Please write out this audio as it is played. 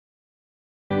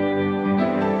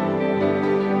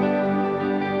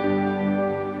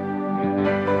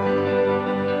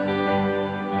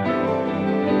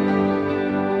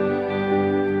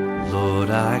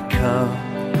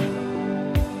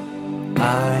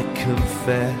I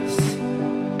confess,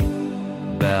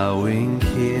 bowing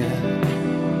here,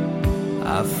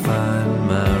 I find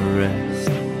my rest.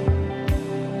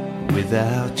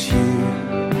 Without you,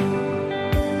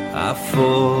 I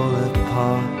fall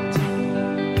apart.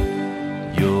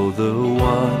 You're the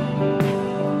one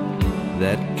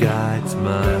that guides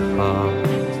my heart.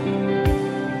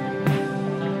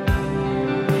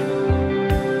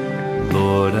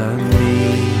 Lord, I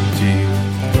need you.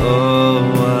 Oh,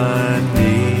 I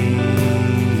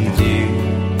need you.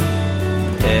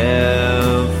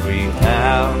 Every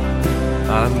hour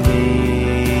I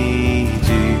need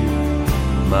you.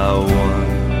 My one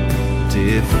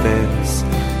defense,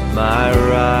 my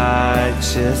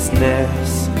righteousness.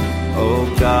 Oh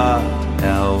God,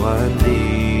 how I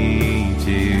need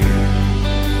you.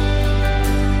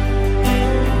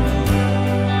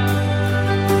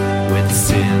 When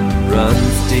sin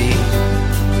runs deep,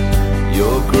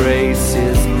 your grace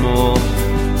is more.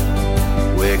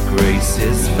 Where grace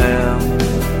is found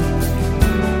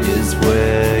is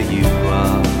where you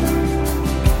are.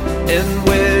 And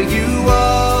where you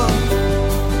are,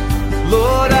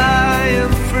 Lord, I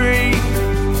am free.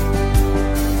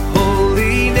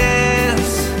 Holiness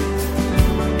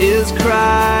is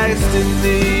Christ in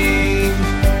me.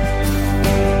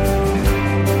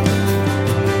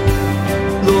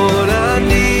 Lord, I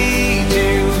need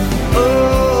you.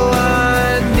 Oh,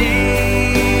 I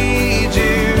need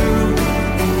you.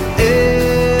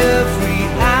 Every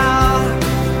hour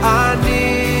I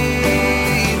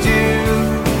need you.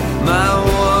 My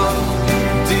one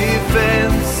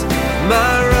defense,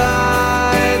 my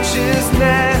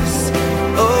righteousness.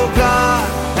 Oh God,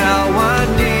 how I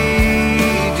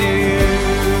need you.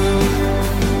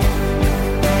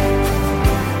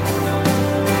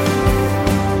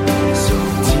 So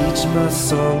teach my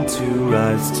song to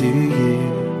rise to you.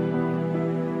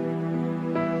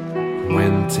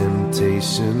 When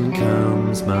temptation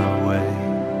comes my way,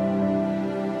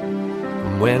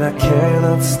 when I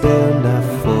cannot stand, I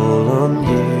fall on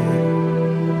you.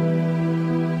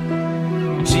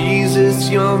 Jesus,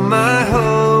 you're my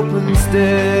hope and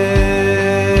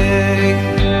stay.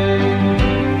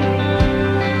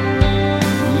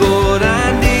 Lord,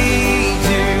 I need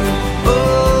you.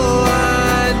 Oh,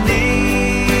 I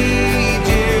need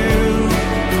you.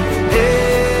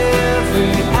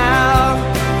 Every hour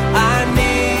I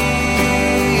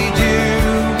need you.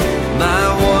 My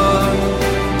one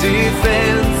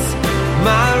defense,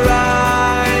 my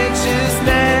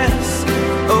righteousness.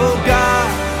 Oh God,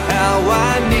 how I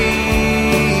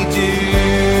need you.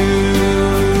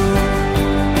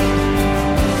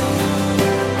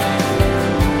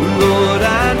 Lord,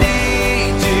 I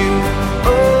need you.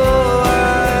 Oh, I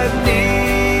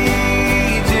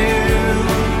need you.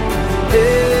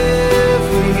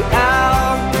 Every hour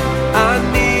I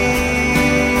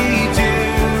need you.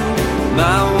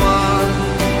 My one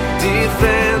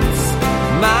defense,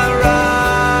 my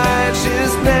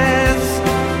righteousness.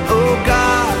 Oh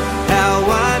God, how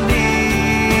I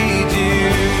need you.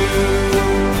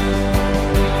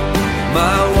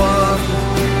 My one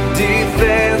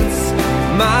defense,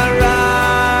 my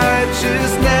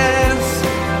righteousness.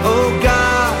 Oh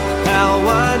God, how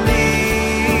I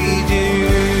need you.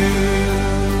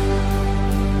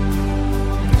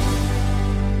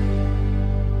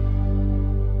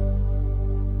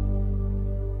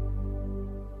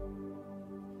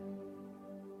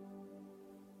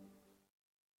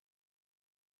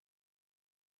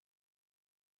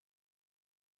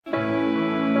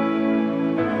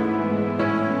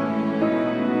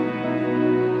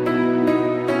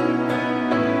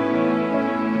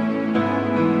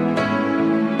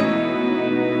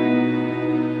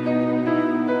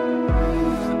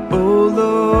 Oh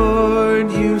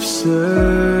Lord, you've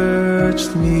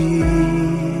searched me.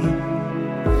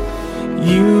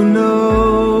 You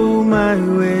know my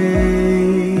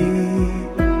way.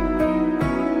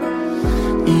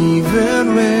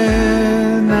 Even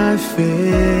when I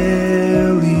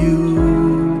fail you,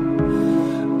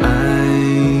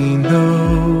 I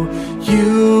know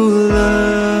you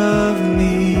love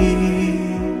me.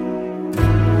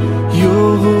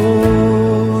 Your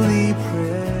holy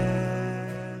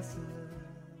presence.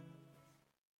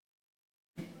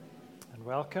 And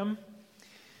welcome.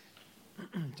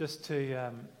 Just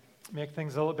to make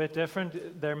things a little bit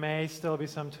different, there may still be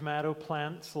some tomato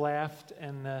plants left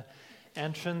in the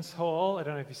entrance hall. I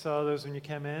don't know if you saw those when you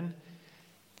came in.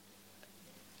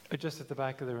 Just at the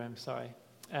back of the room, sorry.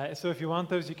 So if you want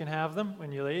those, you can have them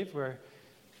when you leave. We're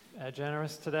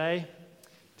generous today.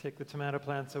 Take the tomato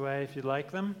plants away if you'd like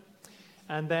them.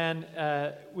 And then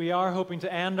we are hoping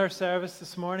to end our service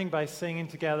this morning by singing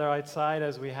together outside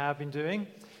as we have been doing.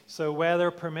 So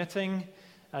weather permitting,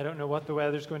 I don't know what the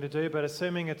weather's going to do, but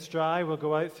assuming it's dry, we'll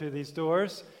go out through these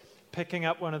doors, picking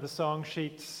up one of the song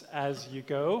sheets as you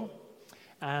go,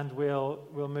 and we'll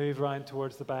move around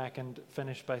towards the back and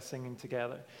finish by singing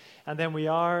together. And then we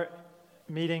are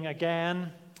meeting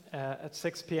again at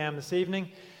 6 p.m. this evening,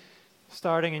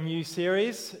 starting a new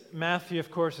series. Matthew,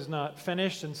 of course, is not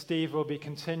finished, and Steve will be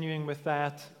continuing with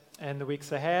that in the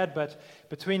weeks ahead. But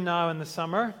between now and the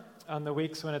summer, on the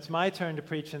weeks when it's my turn to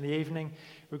preach in the evening,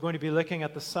 we're going to be looking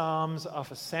at the Psalms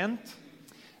of Ascent.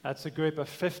 That's a group of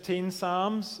 15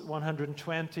 Psalms,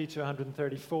 120 to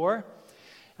 134.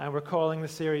 And we're calling the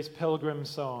series Pilgrim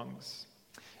Songs.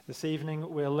 This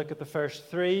evening, we'll look at the first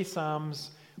three,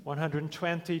 Psalms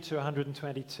 120 to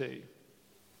 122.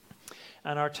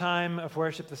 And our time of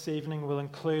worship this evening will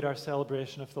include our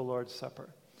celebration of the Lord's Supper.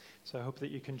 So I hope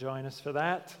that you can join us for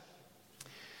that.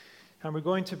 And we're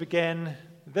going to begin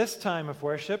this time of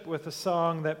worship with a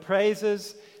song that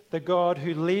praises the God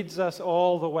who leads us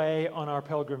all the way on our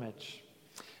pilgrimage.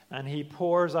 And he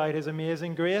pours out his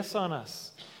amazing grace on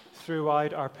us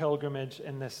throughout our pilgrimage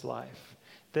in this life.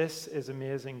 This is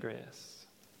amazing grace.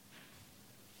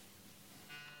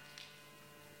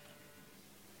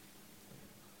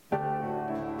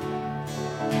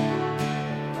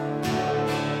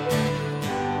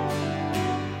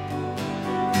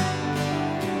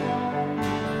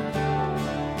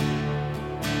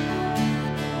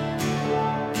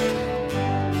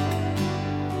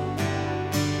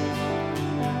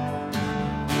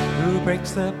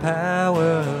 Breaks the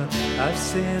power of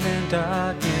sin and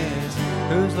darkness,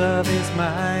 whose love is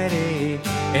mighty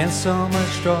and so much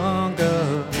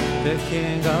stronger, the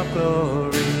King of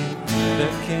glory, the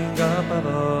King of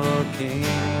all kings,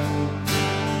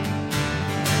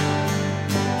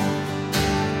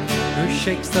 who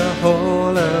shakes the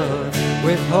whole earth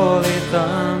with holy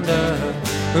thunder,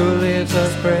 who leaves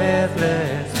us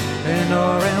breathless in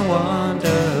awe and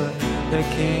wonder, the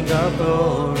King of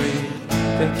glory,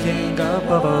 the King of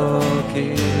all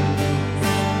kings.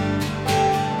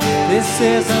 This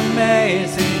is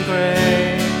amazing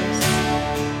grace.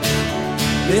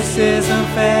 This is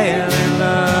unfailing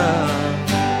love,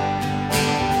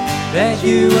 that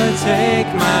you would take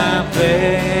my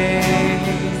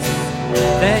place,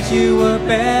 that you would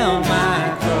bear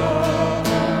my cross,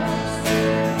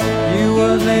 you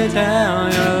would lay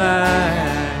down your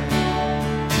life,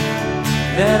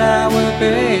 that I would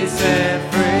be set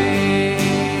free.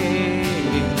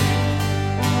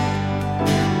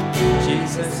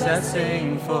 Jesus, I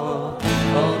sing for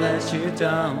all that you've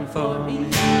done for me.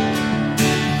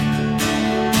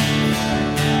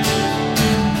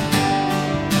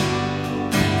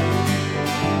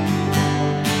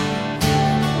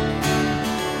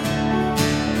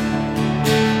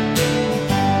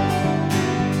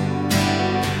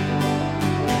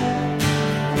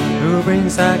 Who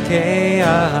brings our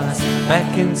chaos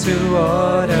back into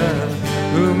order,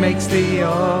 who makes the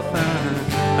orphan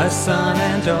a son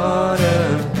and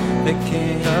daughter, the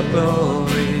King of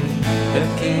glory, the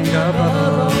King of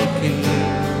all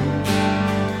kings,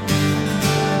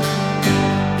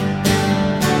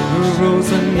 who rules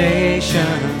the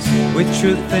nations with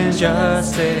truth and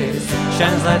justice,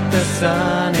 shines like the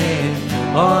sun in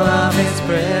all of its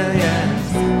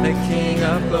brilliance, the King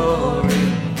of glory,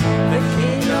 the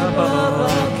King of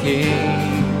all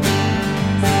kings.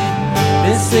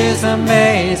 This is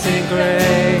amazing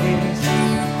grace.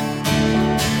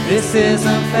 This is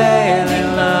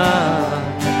unfailing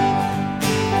love,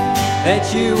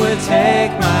 that you would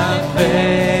take my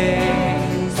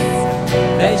place,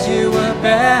 that you would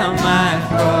bear my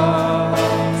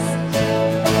cross,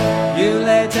 you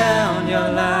lay down your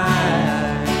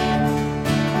life,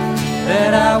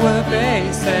 that I would be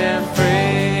set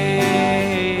free.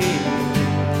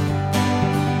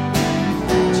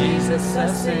 Jesus, I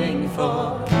sing for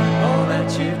all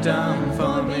that you've done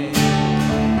for me.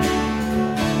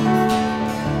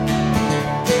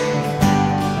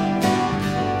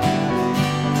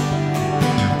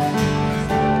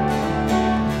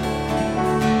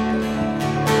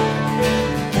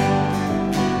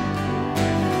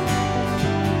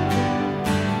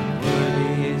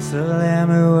 The Lamb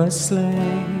who was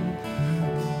slain,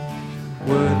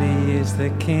 worthy is the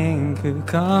King who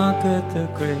conquered the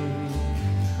grave.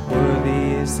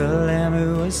 Worthy is the Lamb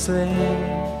who was slain,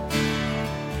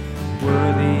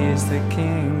 worthy is the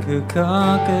King who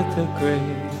conquered the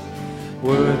grave.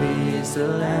 Worthy is the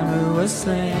Lamb who was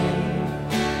slain,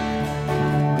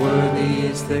 worthy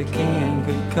is the King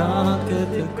who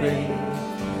conquered the grave.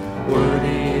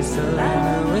 Worthy is the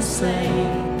Lamb who was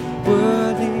slain,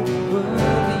 worthy,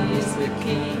 worthy is the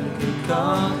King who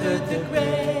conquered the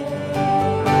grave.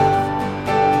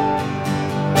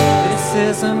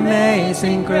 is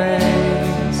amazing grace.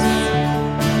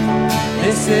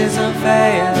 This is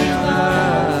unfailing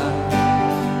love,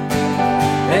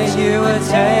 that you would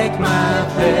take my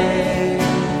place,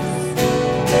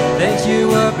 that you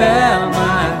would bear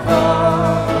my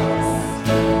cross.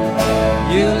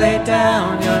 You laid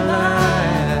down your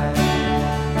life,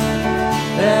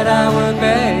 that I would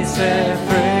be set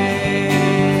free.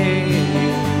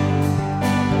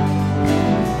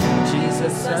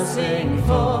 Jesus, I sing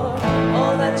for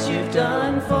all that you've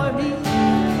done for me.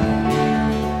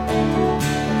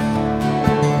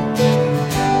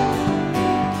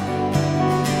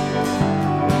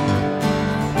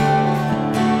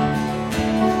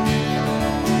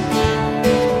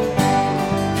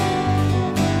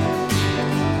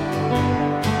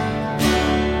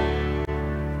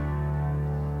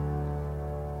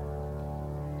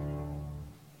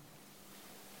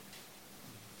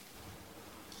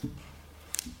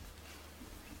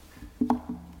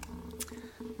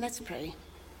 Let's pray.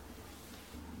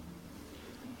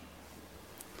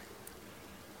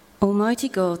 Almighty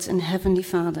God and Heavenly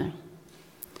Father,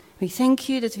 we thank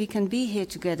you that we can be here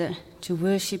together to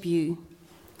worship you.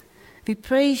 We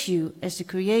praise you as the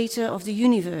creator of the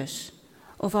universe,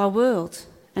 of our world,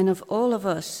 and of all of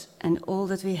us and all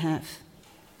that we have.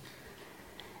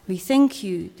 We thank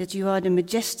you that you are the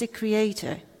majestic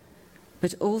creator,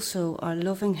 but also our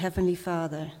loving Heavenly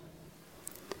Father.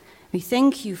 We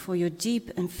thank you for your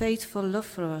deep and faithful love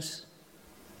for us.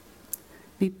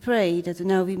 We pray that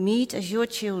now we meet as your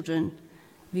children,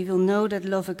 we will know that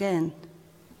love again.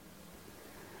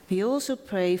 We also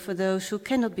pray for those who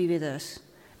cannot be with us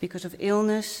because of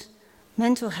illness,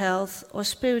 mental health, or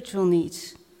spiritual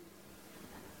needs.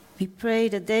 We pray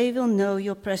that they will know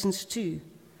your presence too,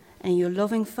 and your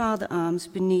loving Father arms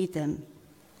beneath them.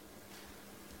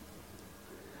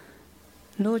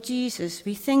 Lord Jesus,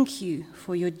 we thank you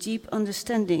for your deep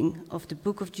understanding of the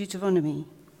book of Deuteronomy.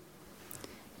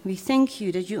 We thank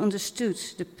you that you understood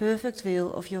the perfect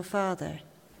will of your Father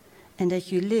and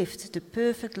that you lived the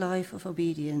perfect life of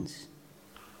obedience.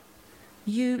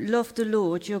 You loved the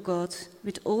Lord your God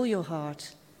with all your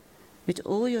heart, with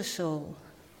all your soul,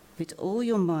 with all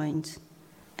your mind,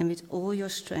 and with all your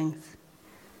strength.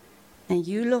 And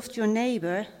you loved your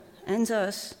neighbor and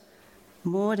us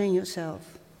more than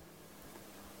yourself.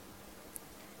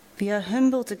 We are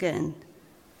humbled again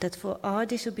that for our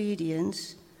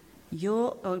disobedience,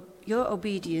 your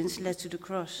obedience led to the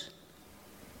cross.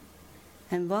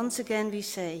 And once again we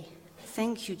say,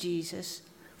 thank you, Jesus,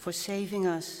 for saving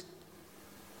us.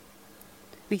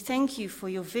 We thank you for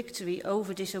your victory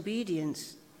over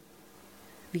disobedience.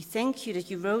 We thank you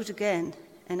that you rose again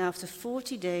and after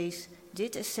 40 days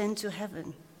did ascend to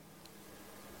heaven.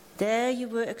 There you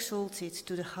were exalted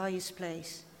to the highest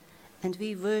place. And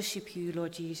we worship you,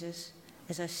 Lord Jesus,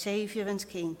 as our Savior and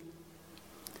King.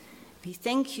 We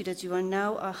thank you that you are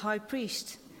now our high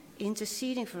priest,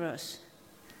 interceding for us.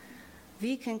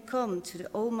 We can come to the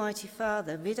Almighty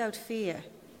Father without fear,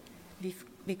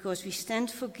 because we stand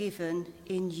forgiven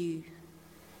in you,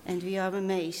 and we are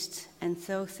amazed and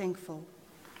so thankful.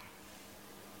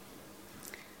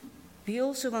 We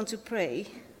also want to pray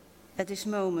at this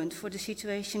moment for the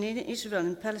situation in Israel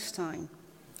and Palestine.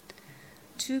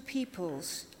 Two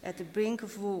peoples at the brink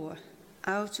of war,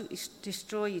 out to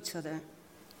destroy each other.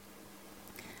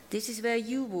 This is where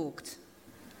you walked,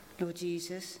 Lord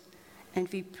Jesus, and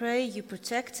we pray you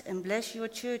protect and bless your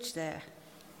church there.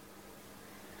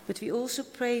 But we also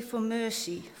pray for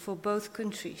mercy for both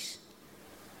countries.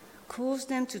 Cause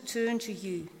them to turn to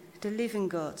you, the living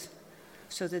God,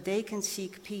 so that they can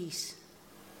seek peace.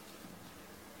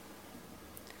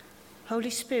 Holy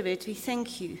Spirit, we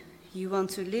thank you. You want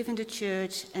to live in the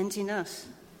church and in us.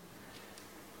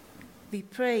 We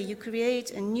pray you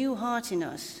create a new heart in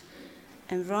us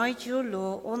and write your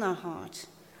law on our heart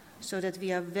so that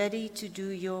we are ready to do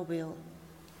your will.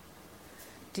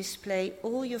 Display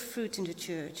all your fruit in the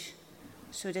church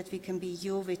so that we can be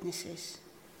your witnesses.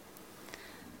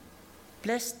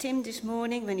 Bless Tim this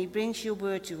morning when he brings your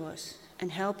word to us and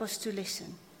help us to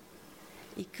listen.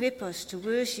 Equip us to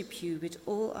worship you with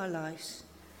all our lives,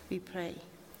 we pray.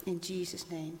 In Jesus'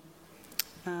 name,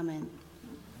 amen.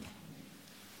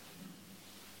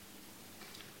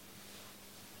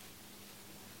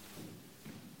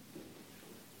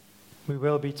 We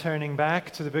will be turning back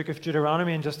to the book of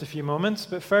Deuteronomy in just a few moments,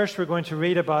 but first we're going to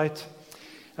read about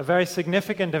a very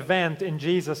significant event in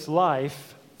Jesus'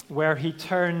 life where he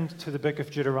turned to the book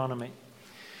of Deuteronomy.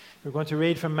 We're going to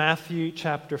read from Matthew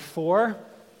chapter 4,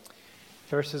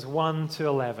 verses 1 to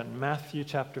 11. Matthew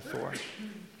chapter 4.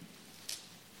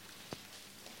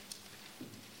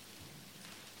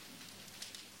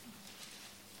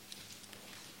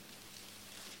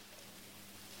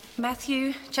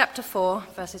 Matthew chapter 4,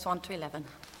 verses 1 to 11.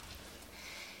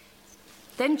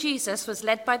 Then Jesus was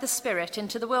led by the Spirit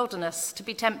into the wilderness to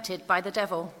be tempted by the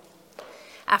devil.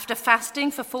 After fasting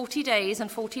for 40 days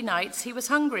and 40 nights, he was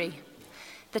hungry.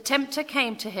 The tempter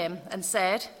came to him and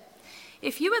said,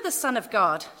 "If you are the Son of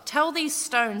God, tell these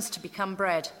stones to become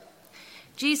bread."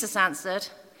 Jesus answered,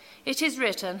 "It is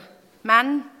written,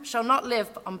 man shall not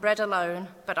live on bread alone,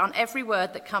 but on every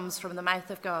word that comes from the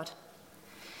mouth of God."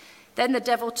 Then the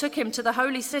devil took him to the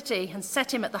holy city and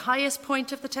set him at the highest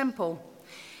point of the temple.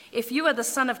 "If you are the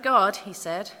Son of God," he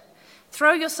said,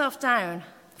 "throw yourself down,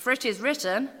 for it is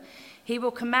written, he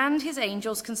will command his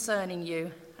angels concerning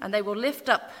you, and they will lift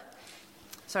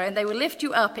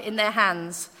you up in their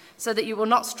hands, so that you will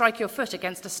not strike your foot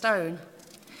against a stone."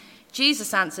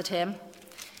 Jesus answered him,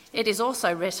 "It is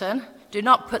also written, do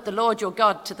not put the Lord your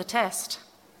God to the test."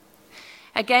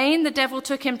 Again, the devil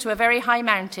took him to a very high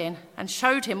mountain and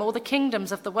showed him all the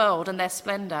kingdoms of the world and their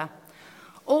splendor.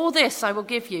 "All this I will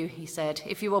give you," he said,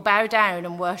 "if you will bow down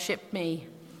and worship me."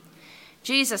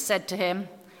 Jesus said to him,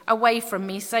 "Away from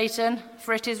me, Satan,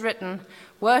 for it is written,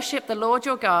 worship the Lord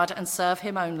your God and serve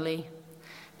him only."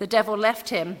 The devil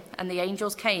left him, and the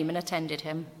angels came and attended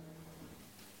him.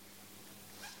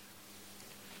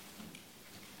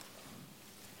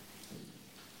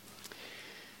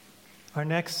 Our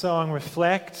next song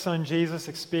reflects on Jesus'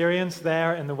 experience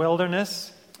there in the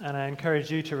wilderness, and I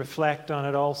encourage you to reflect on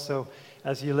it also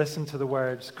as you listen to the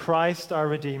words, "Christ our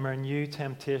Redeemer, new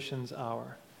temptations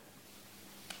hour."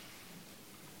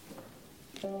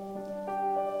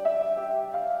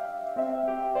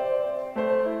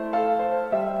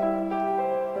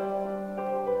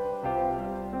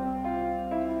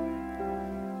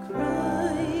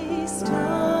 Christ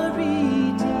our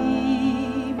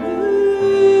Redeemer,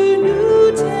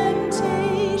 new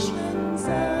temptations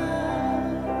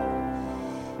are.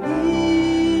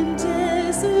 In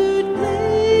desert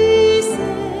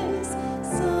places,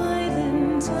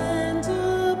 silent and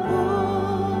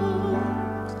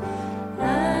apart,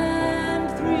 and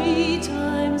 3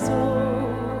 times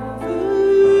over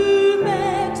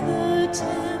met the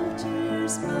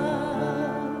tempter's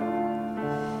bow.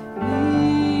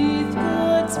 With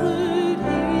God's word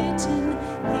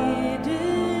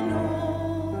hidden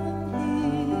on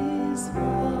his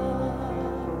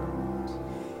heart.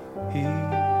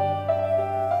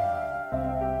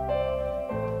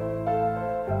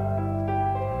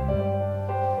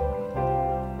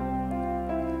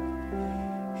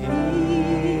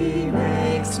 He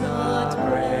makes not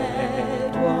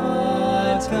bread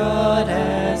what God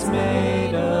has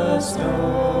made of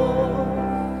stone.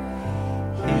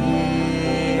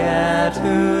 He at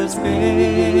whose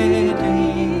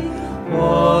bidding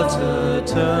water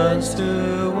turns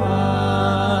to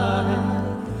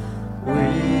wine.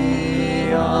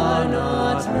 We are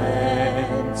not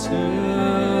meant to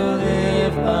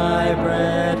live by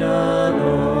bread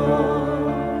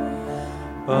alone,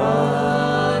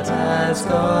 but as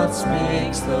God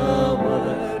speaks the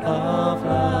word of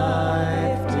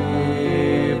life divine.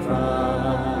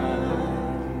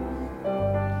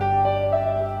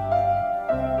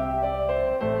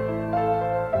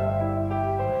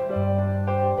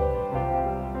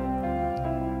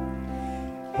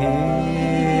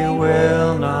 He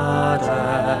will not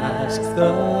ask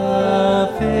the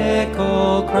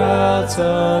fickle crowd's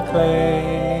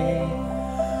acclaim,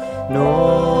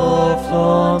 nor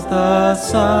flaunt the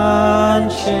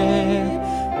sonship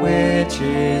which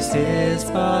is his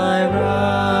by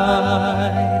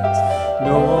right,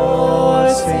 nor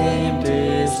seem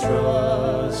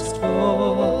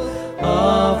distrustful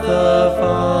of the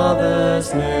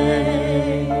Father's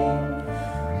name,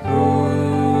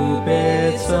 who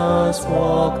bids us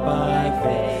walk by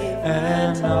faith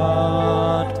and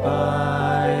not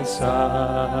by sight.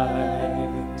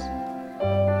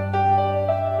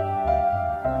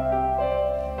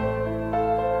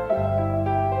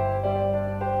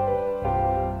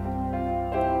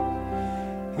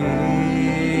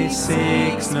 He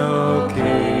seeks no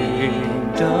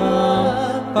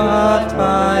kingdom, but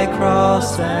by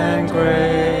cross and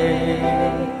grave,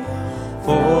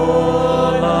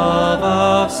 for love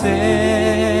of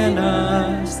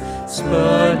sinners,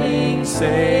 spurning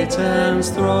Satan's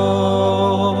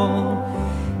throne,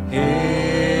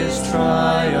 his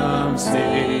triumph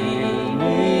singing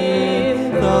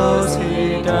those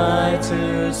he died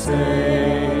to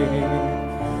save,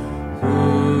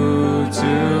 who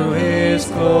to his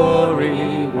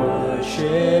glory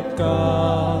worship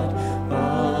God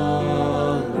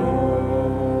alone.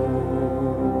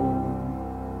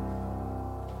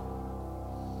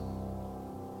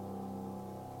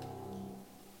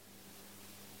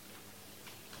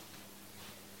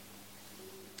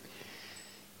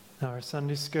 Our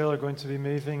Sunday school are going to be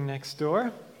moving next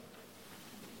door,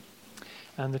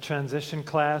 and the transition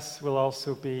class will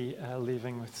also be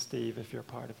leaving with Steve if you're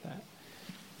part of that.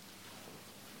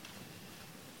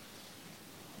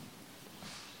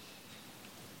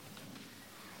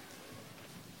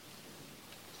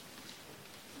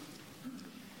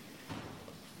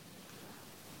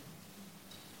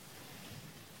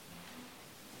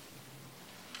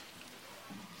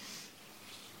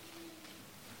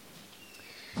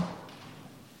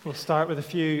 We'll start with a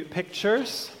few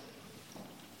pictures.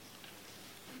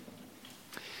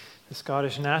 The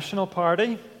Scottish National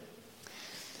Party.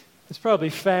 It's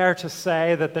probably fair to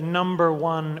say that the number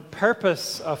one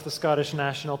purpose of the Scottish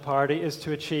National Party is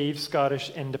to achieve Scottish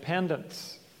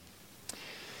independence.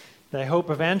 They hope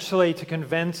eventually to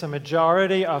convince a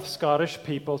majority of Scottish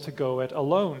people to go it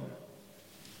alone.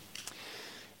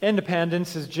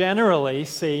 Independence is generally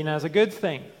seen as a good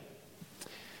thing.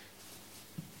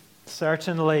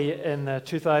 Certainly in the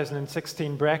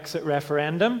 2016 Brexit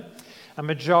referendum, a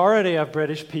majority of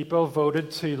British people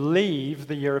voted to leave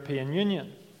the European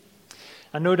Union.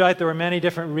 And no doubt there were many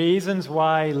different reasons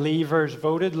why leavers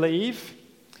voted leave,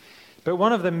 but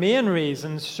one of the main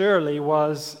reasons surely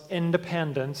was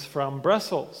independence from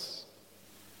Brussels.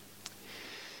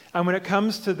 And when it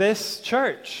comes to this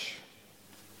church,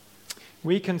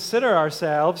 we consider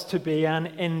ourselves to be an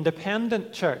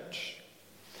independent church.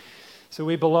 So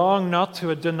we belong not to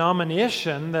a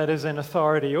denomination that is in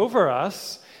authority over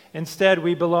us. Instead,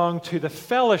 we belong to the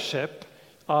fellowship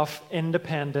of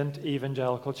independent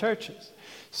evangelical churches.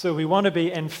 So we want to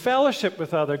be in fellowship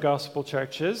with other gospel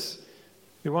churches.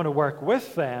 We want to work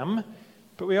with them,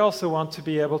 but we also want to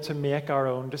be able to make our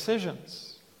own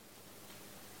decisions.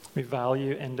 We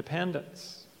value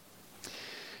independence.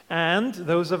 And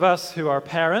those of us who are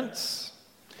parents,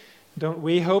 don't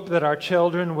we hope that our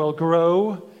children will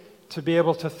grow to be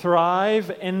able to thrive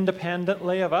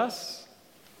independently of us?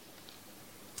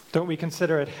 Don't we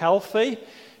consider it healthy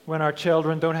when our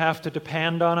children don't have to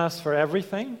depend on us for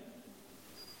everything?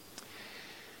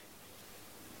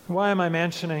 Why am I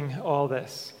mentioning all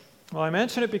this? Well, I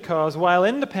mention it because while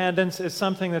independence is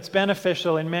something that's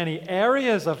beneficial in many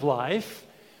areas of life,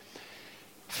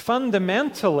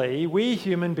 fundamentally, we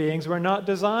human beings were not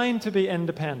designed to be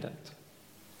independent.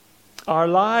 Our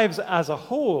lives as a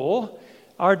whole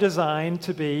are designed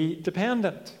to be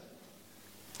dependent.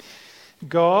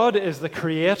 God is the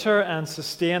creator and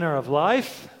sustainer of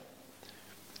life,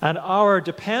 and our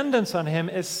dependence on Him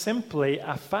is simply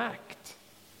a fact.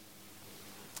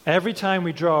 Every time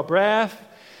we draw a breath,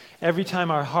 every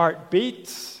time our heart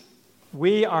beats,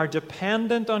 we are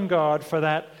dependent on God for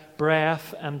that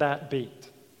breath and that beat.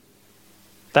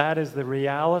 That is the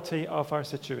reality of our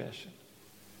situation.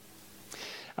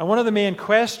 And one of the main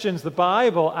questions the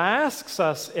Bible asks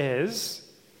us is,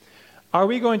 are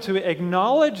we going to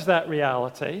acknowledge that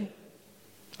reality?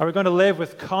 Are we going to live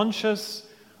with conscious,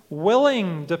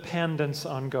 willing dependence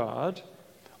on God?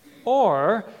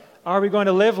 Or are we going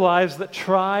to live lives that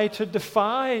try to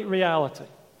defy reality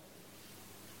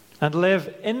and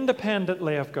live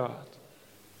independently of God?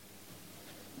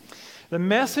 The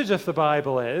message of the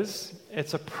Bible is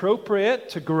it's appropriate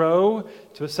to grow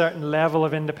to a certain level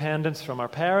of independence from our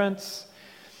parents.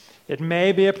 It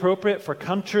may be appropriate for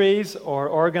countries or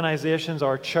organizations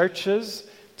or churches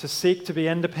to seek to be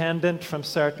independent from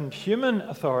certain human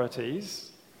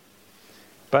authorities.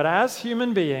 But as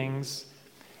human beings,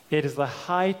 it is the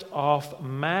height of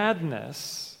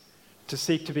madness to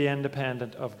seek to be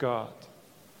independent of God.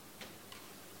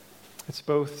 It's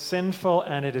both sinful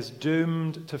and it is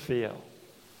doomed to fail.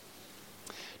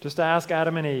 Just ask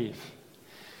Adam and Eve.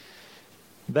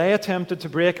 They attempted to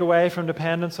break away from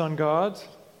dependence on God,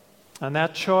 and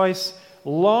that choice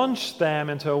launched them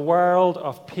into a world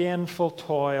of painful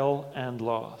toil and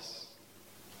loss.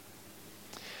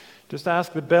 Just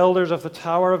ask the builders of the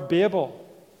Tower of Babel.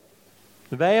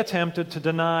 They attempted to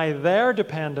deny their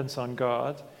dependence on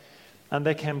God, and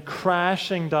they came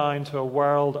crashing down to a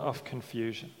world of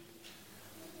confusion.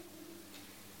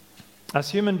 As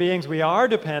human beings, we are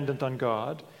dependent on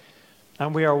God,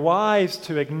 and we are wise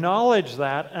to acknowledge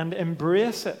that and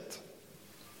embrace it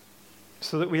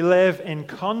so that we live in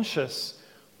conscious,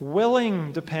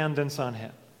 willing dependence on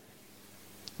Him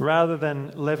rather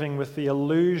than living with the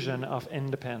illusion of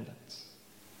independence.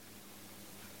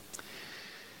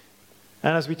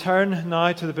 And as we turn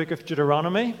now to the book of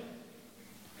Deuteronomy,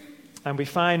 and we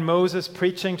find Moses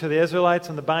preaching to the Israelites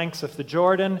on the banks of the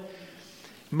Jordan,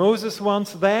 Moses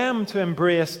wants them to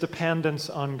embrace dependence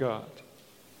on God.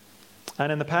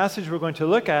 And in the passage we're going to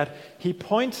look at, he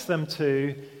points them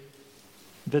to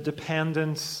the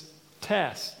dependence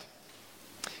test.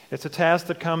 It's a test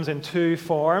that comes in two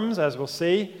forms, as we'll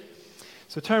see.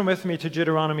 So turn with me to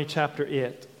Deuteronomy chapter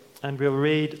 8, and we'll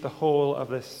read the whole of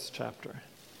this chapter.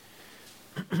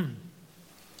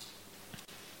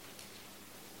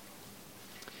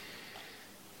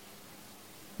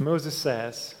 Moses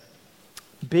says,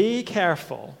 "Be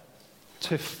careful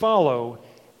to follow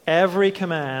every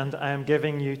command I am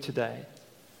giving you today,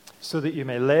 so that you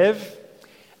may live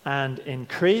and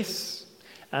increase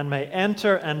and may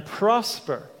enter and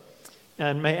prosper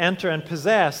and may enter and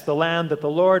possess the land that the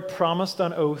Lord promised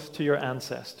on oath to your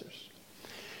ancestors.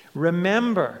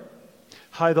 Remember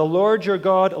how the Lord your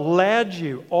God led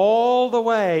you all the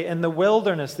way in the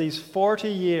wilderness these 40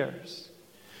 years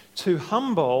to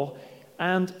humble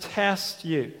and test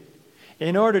you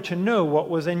in order to know what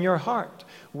was in your heart,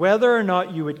 whether or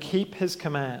not you would keep his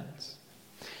commands.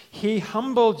 He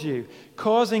humbled you,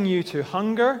 causing you to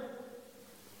hunger,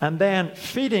 and then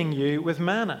feeding you with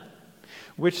manna,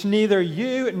 which neither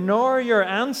you nor your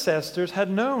ancestors had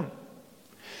known,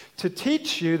 to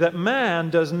teach you that man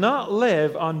does not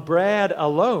live on bread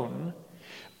alone,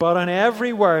 but on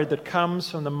every word that comes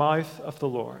from the mouth of the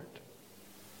Lord.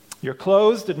 Your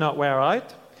clothes did not wear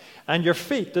out, and your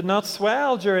feet did not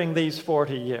swell during these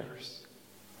 40 years.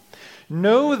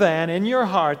 Know then in your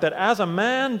heart that as a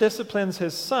man disciplines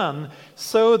his son,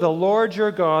 so the Lord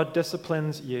your God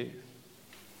disciplines you.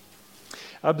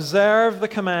 Observe the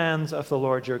commands of the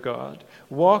Lord your God,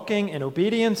 walking in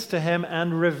obedience to him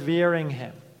and revering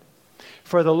him.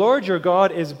 For the Lord your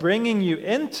God is bringing you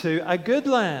into a good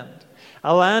land,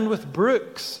 a land with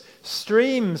brooks,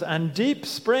 streams, and deep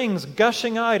springs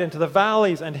gushing out into the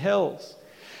valleys and hills,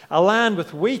 a land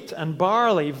with wheat and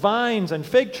barley, vines and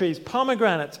fig trees,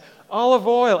 pomegranates, olive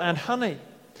oil and honey,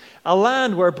 a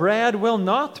land where bread will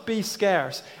not be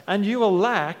scarce and you will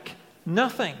lack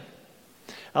nothing,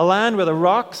 a land where the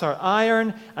rocks are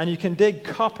iron and you can dig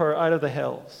copper out of the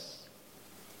hills.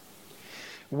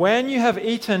 When you have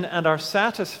eaten and are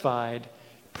satisfied,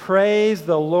 praise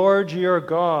the Lord your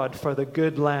God for the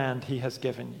good land he has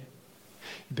given you.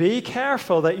 Be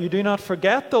careful that you do not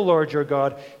forget the Lord your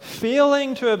God,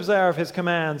 failing to observe his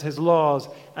commands, his laws,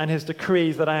 and his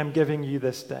decrees that I am giving you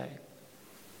this day.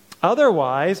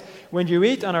 Otherwise, when you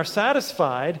eat and are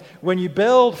satisfied, when you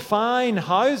build fine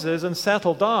houses and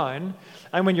settle down,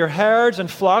 and when your herds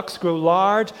and flocks grow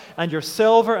large, and your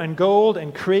silver and gold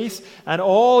increase, and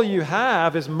all you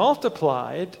have is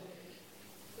multiplied,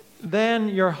 then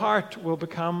your heart will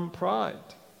become proud.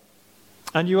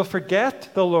 And you will forget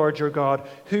the Lord your God,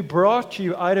 who brought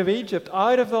you out of Egypt,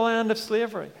 out of the land of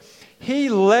slavery. He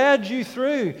led you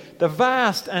through the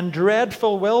vast and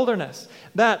dreadful wilderness,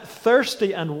 that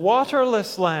thirsty and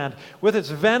waterless land with its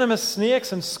venomous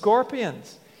snakes and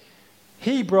scorpions.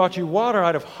 He brought you water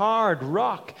out of hard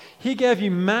rock. He gave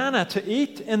you manna to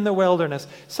eat in the wilderness,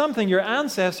 something your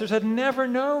ancestors had never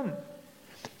known,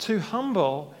 to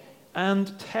humble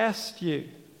and test you,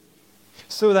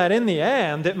 so that in the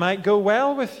end it might go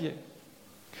well with you.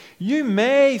 You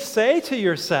may say to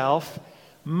yourself,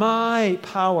 my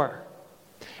power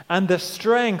and the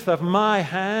strength of my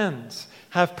hands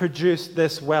have produced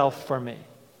this wealth for me.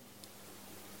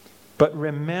 But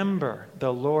remember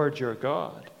the Lord your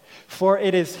God, for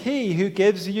it is he who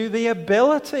gives you the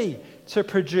ability to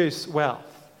produce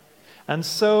wealth, and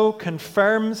so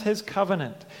confirms his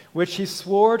covenant, which he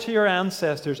swore to your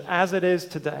ancestors as it is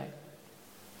today.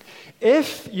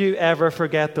 If you ever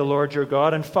forget the Lord your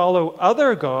God and follow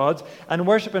other gods and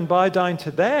worship and bow down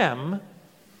to them,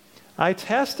 I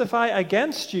testify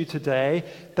against you today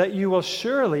that you will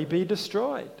surely be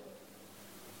destroyed.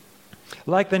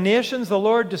 Like the nations the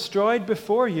Lord destroyed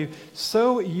before you,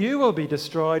 so you will be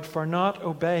destroyed for not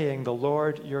obeying the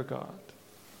Lord your God."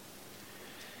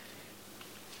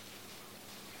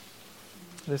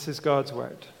 This is God's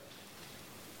word.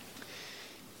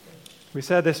 We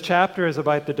said this chapter is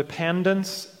about the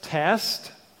dependence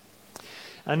test.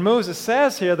 And Moses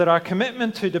says here that our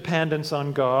commitment to dependence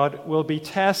on God will be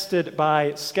tested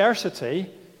by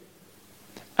scarcity,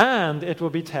 and it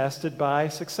will be tested by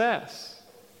success.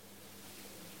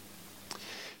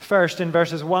 First, in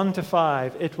verses 1 to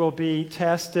 5, it will be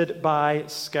tested by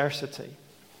scarcity.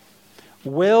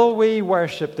 Will we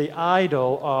worship the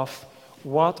idol of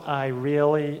what I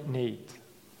really need?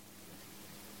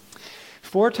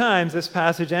 4 times this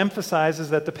passage emphasizes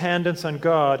that dependence on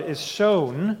God is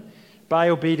shown by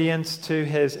obedience to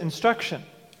his instruction.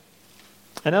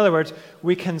 In other words,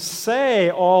 we can say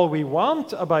all we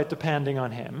want about depending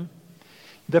on him.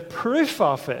 The proof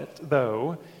of it,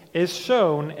 though, is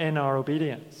shown in our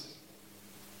obedience.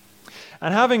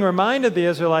 And having reminded the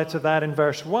Israelites of that in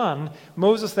verse 1,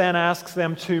 Moses then asks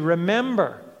them to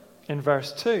remember in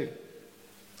verse 2.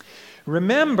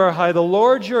 Remember how the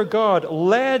Lord your God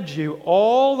led you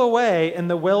all the way in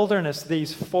the wilderness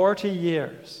these 40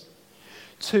 years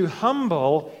to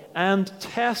humble and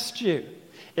test you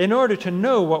in order to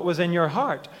know what was in your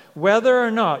heart, whether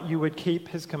or not you would keep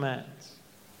his commands.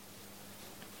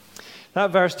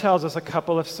 That verse tells us a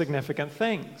couple of significant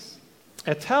things.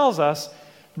 It tells us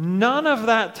none of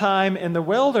that time in the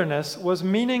wilderness was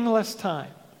meaningless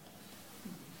time.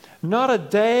 Not a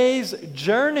day's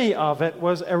journey of it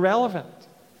was irrelevant.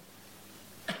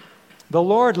 The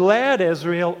Lord led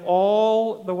Israel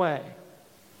all the way.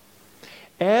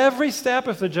 Every step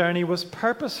of the journey was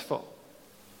purposeful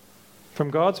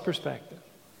from God's perspective.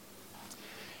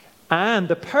 And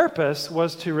the purpose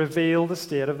was to reveal the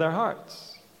state of their hearts.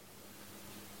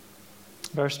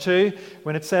 Verse 2,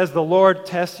 when it says the Lord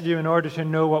tested you in order to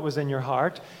know what was in your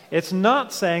heart, it's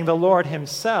not saying the Lord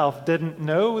himself didn't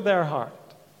know their heart.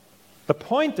 The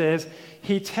point is,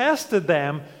 he tested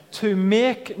them to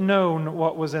make known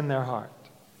what was in their heart,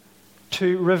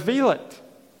 to reveal it,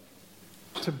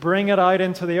 to bring it out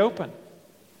into the open.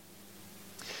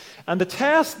 And the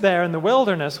test there in the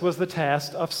wilderness was the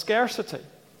test of scarcity.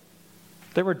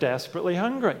 They were desperately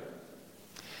hungry.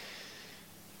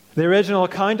 The original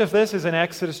account of this is in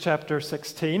Exodus chapter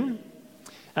 16,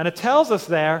 and it tells us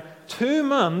there, 2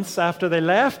 months after they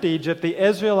left Egypt, the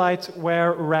Israelites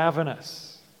were ravenous.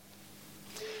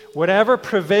 Whatever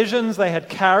provisions they had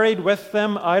carried with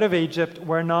them out of Egypt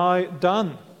were now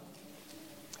done.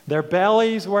 Their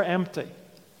bellies were empty.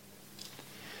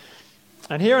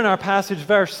 And here in our passage,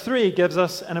 verse 3 gives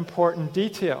us an important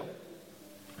detail.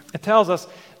 It tells us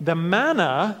the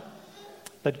manna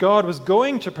that God was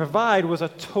going to provide was a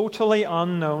totally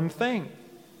unknown thing.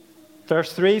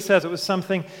 Verse 3 says it was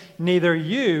something neither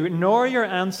you nor your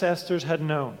ancestors had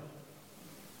known.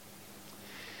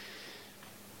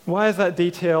 Why is that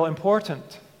detail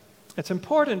important? It's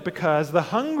important because the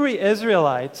hungry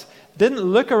Israelites didn't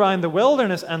look around the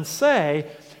wilderness and say,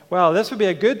 well, this would be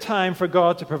a good time for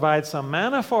God to provide some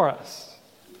manna for us.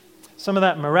 Some of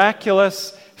that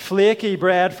miraculous, flaky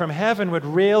bread from heaven would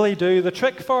really do the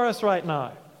trick for us right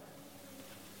now.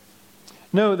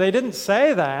 No, they didn't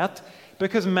say that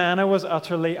because manna was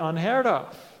utterly unheard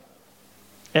of.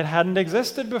 It hadn't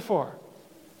existed before.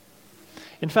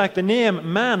 In fact, the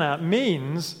name manna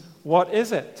means, what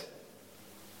is it?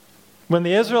 When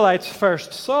the Israelites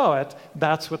first saw it,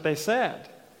 that's what they said.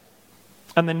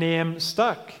 And the name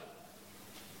stuck.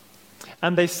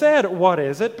 And they said, what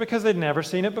is it? Because they'd never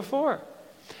seen it before.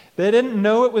 They didn't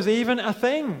know it was even a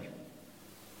thing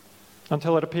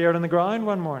until it appeared on the ground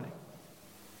one morning.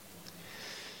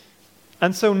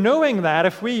 And so knowing that,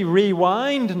 if we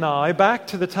rewind now back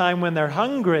to the time when they're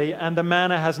hungry and the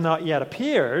manna has not yet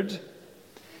appeared,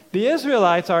 the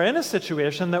Israelites are in a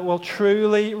situation that will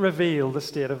truly reveal the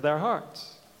state of their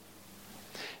hearts.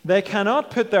 They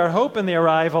cannot put their hope in the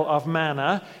arrival of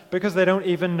manna because they don't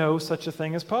even know such a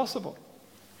thing is possible.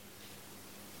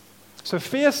 So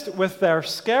faced with their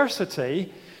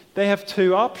scarcity, they have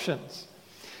 2 options.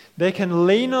 They can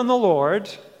lean on the Lord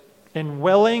in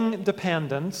willing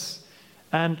dependence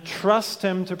and trust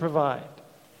him to provide.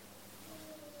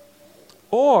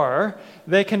 Or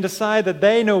they can decide that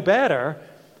they know better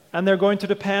and they're going to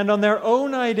depend on their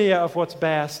own idea of what's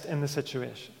best in the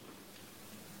situation.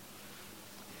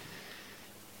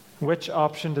 Which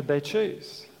option did they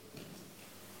choose?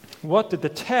 What did the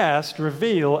test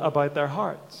reveal about their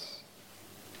hearts?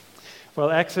 Well,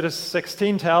 Exodus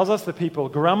 16 tells us the people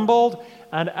grumbled,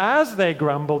 and as they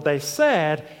grumbled, they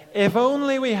said, if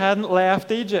only we hadn't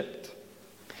left Egypt.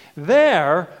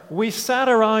 There, we sat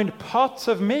around pots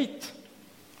of meat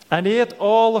and ate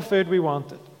all the food we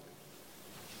wanted.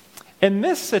 In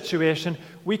this situation,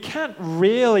 we can't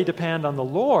really depend on the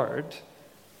Lord.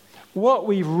 What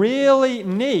we really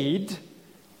need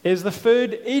is the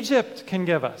food Egypt can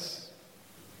give us.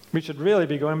 We should really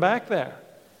be going back there.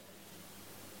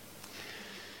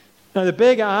 Now, the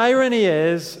big irony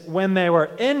is, when they were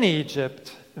in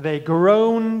Egypt, they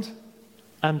groaned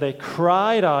and they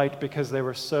cried out because they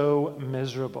were so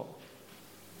miserable.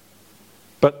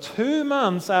 But 2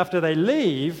 months after they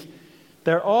leave,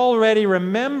 they're already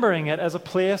remembering it as a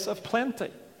place of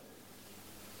plenty.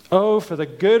 Oh, for the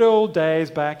good old days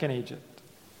back in Egypt.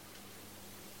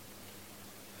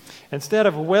 Instead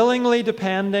of willingly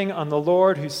depending on the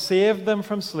Lord who saved them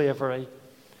from slavery,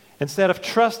 instead of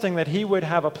trusting that he would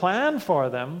have a plan for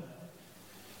them,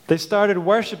 they started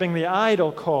worshiping the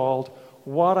idol called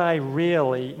what I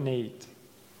really need.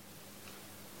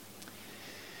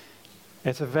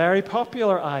 It's a very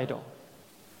popular idol.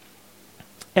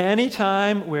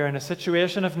 Anytime we're in a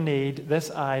situation of need,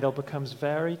 this idol becomes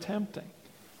very tempting.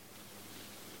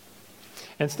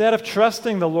 Instead of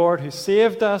trusting the Lord who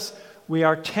saved us, we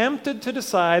are tempted to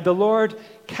decide the Lord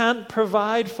can't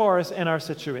provide for us in our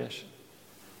situation.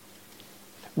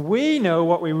 We know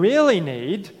what we really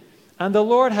need, and the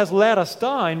Lord has let us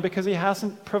down because he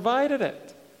hasn't provided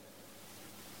it.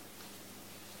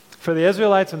 For the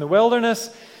Israelites in the wilderness,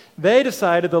 they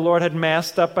decided the Lord had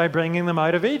messed up by bringing them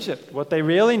out of Egypt. What they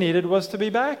really needed was to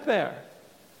be back there.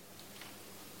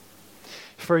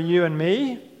 For you and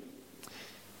me,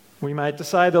 we might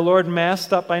decide the Lord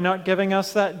messed up by not giving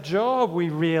us that job we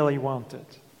really wanted,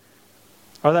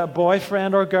 or that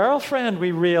boyfriend or girlfriend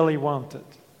we really wanted.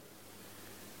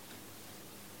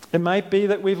 It might be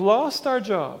that we've lost our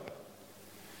job,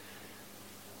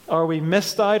 or we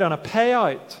missed out on a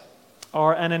payout,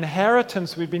 or an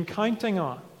inheritance we've been counting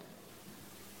on,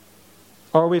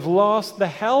 or we've lost the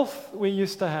health we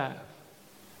used to have.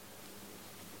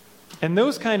 In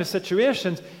those kind of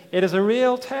situations, it is a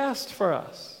real test for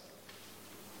us.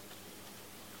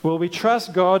 Will we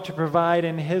trust God to provide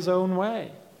in his own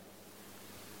way?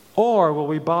 Or will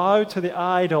we bow to the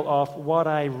idol of what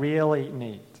I really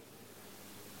need?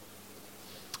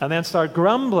 And then start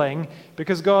grumbling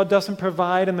because God doesn't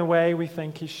provide in the way we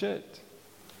think he should.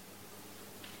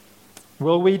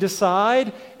 Will we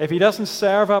decide if he doesn't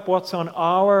serve up what's on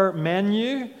our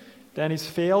menu, then he's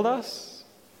failed us?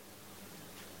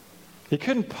 He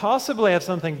couldn't possibly have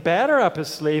something better up his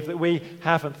sleeve that we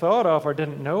haven't thought of or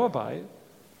didn't know about.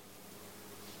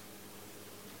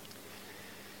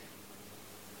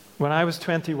 When I was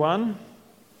 21,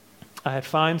 I had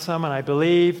found someone I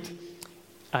believed,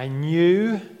 I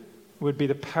knew would be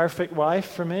the perfect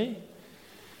wife for me.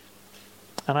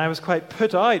 And I was quite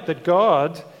put out that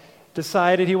God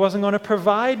decided he wasn't going to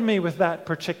provide me with that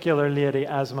particular lady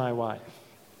as my wife.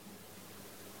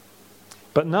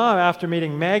 But now, after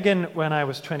meeting Megan when I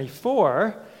was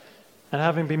 24, and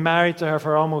having been married to her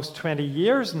for almost 20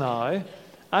 years now,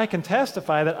 I can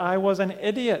testify that I was an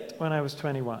idiot when I was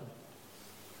 21.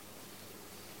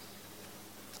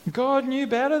 God knew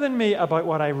better than me about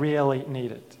what I really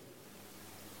needed.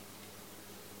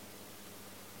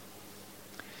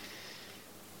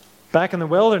 Back in the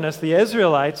wilderness, the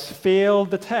Israelites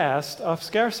failed the test of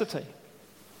scarcity.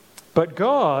 But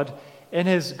God, in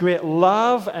his great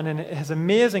love and in his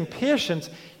amazing patience,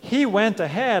 he went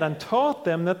ahead and taught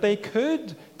them that they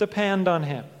could depend on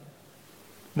him.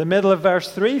 The middle of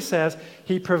verse 3 says,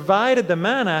 he provided the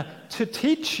manna to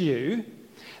teach you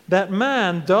that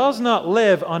man does not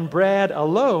live on bread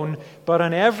alone, but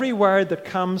on every word that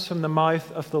comes from the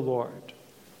mouth of the Lord.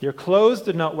 Your clothes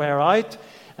did not wear out,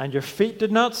 and your feet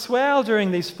did not swell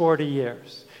during these 40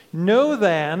 years. Know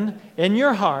then in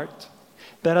your heart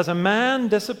that as a man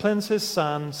disciplines his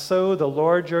son, so the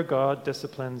Lord your God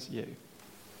disciplines you.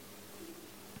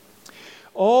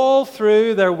 All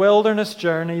through their wilderness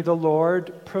journey, the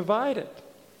Lord provided.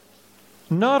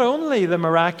 Not only the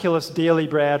miraculous daily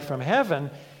bread from heaven,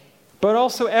 but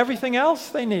also everything else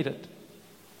they needed.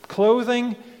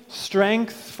 Clothing,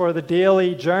 strength for the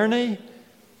daily journey,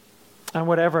 and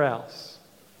whatever else.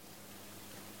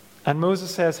 And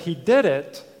Moses says he did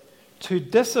it to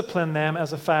discipline them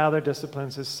as a father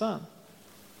disciplines his son.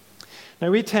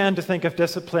 Now, we tend to think of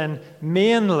discipline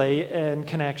mainly in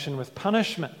connection with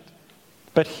punishment.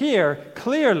 But here,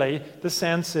 clearly, the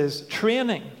sense is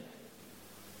training.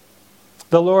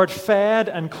 The Lord fed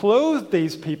and clothed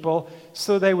these people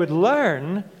so they would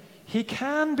learn he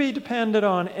can be depended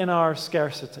on in our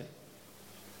scarcity.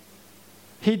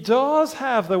 He does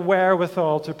have the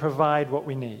wherewithal to provide what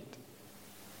we need,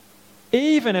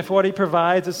 even if what he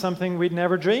provides is something we'd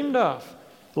never dreamed of,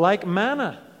 like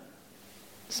manna,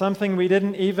 something we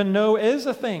didn't even know is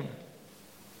a thing.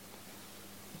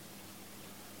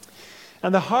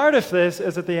 And the heart of this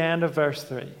is at the end of verse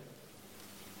 3.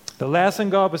 The lesson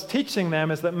God was teaching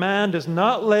them is that man does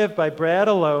not live by bread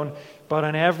alone, but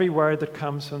on every word that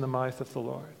comes from the mouth of the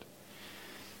Lord.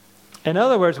 In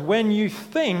other words, when you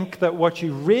think that what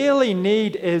you really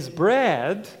need is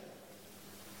bread,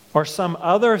 or some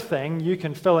other thing, you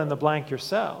can fill in the blank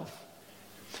yourself.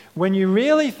 When you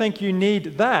really think you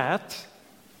need that,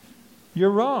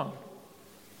 you're wrong.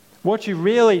 What you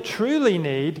really, truly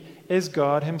need is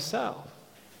God himself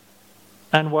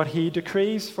and what he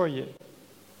decrees for you.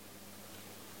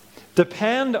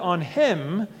 Depend on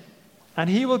him, and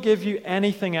he will give you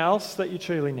anything else that you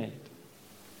truly need,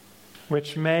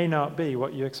 which may not be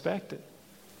what you expected.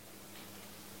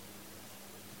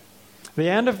 The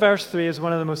end of verse 3 is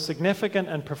one of the most significant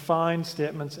and profound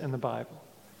statements in the Bible.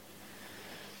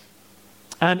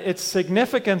 And its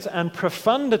significance and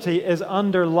profundity is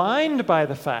underlined by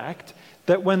the fact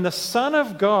that when the Son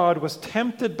of God was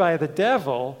tempted by the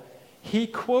devil, he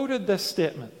quoted this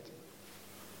statement.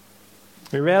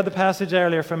 We read the passage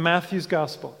earlier from Matthew's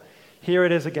Gospel. Here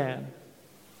it is again.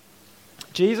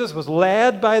 Jesus was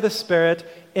led by the Spirit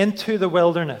into the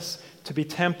wilderness to be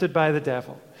tempted by the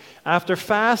devil. After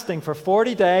fasting for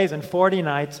 40 days and 40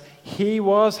 nights, he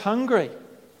was hungry.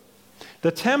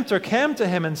 The tempter came to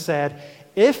him and said,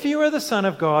 "If you are the Son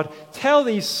of God, tell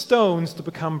these stones to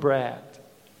become bread."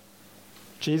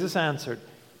 Jesus answered,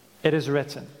 "It is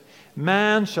written,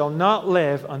 man shall not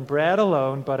live on bread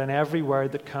alone, but on every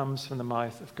word that comes from the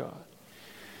mouth of God."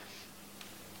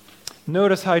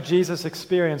 Notice how Jesus'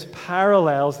 experience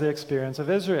parallels the experience of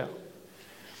Israel.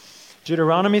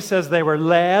 Deuteronomy says they were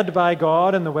led by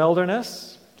God in the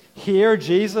wilderness. Here,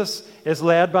 Jesus is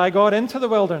led by God into the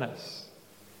wilderness.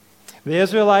 The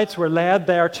Israelites were led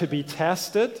there to be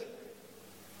tested.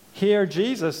 Here,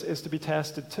 Jesus is to be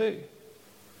tested too.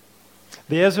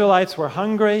 The Israelites were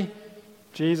hungry.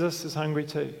 Jesus is hungry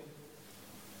too.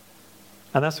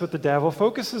 And that's what the devil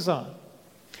focuses on.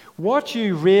 What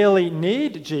you really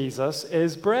need, Jesus,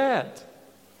 is bread.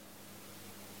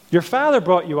 Your father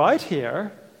brought you out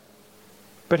here,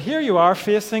 but here you are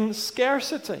facing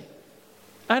scarcity,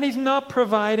 and he's not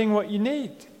providing what you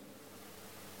need.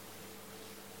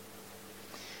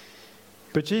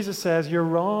 But Jesus says, "You're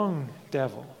wrong,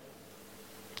 devil.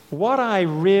 What I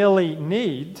really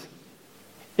need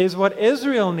is what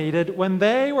Israel needed when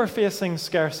they were facing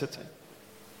scarcity.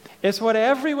 It's what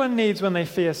everyone needs when they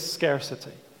face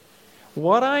scarcity.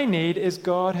 What I need is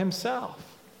God himself,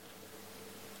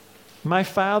 my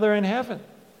Father in heaven.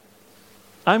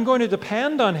 I'm going to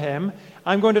depend on him.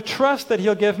 I'm going to trust that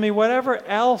he'll give me whatever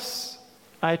else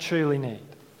I truly need,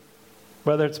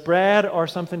 whether it's bread or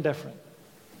something different."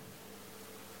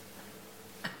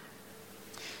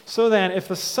 So then, if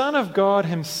the Son of God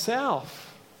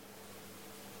himself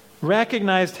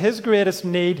recognized his greatest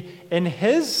need in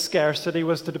his scarcity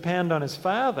was to depend on his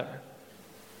Father,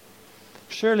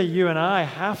 surely you and I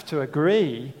have to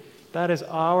agree that is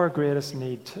our greatest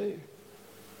need too.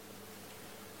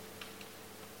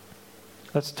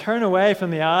 Let's turn away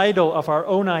from the idol of our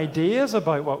own ideas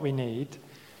about what we need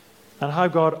and how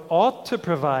God ought to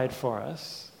provide for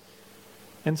us.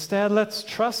 Instead, let's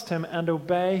trust him and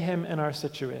obey him in our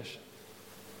situation.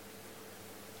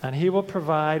 And he will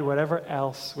provide whatever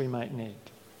else we might need.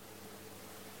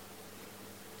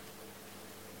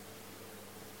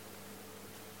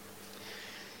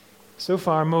 So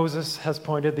far, Moses has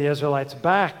pointed the Israelites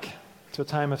back to a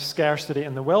time of scarcity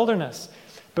in the wilderness.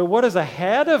 But what is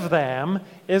ahead of them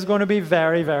is going to be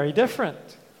very, very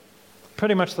different.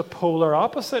 Pretty much the polar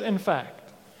opposite, in fact.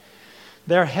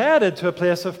 They're headed to a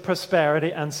place of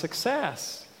prosperity and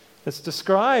success. It's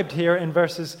described here in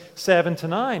verses 7 to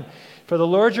 9. "For the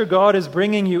Lord your God is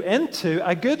bringing you into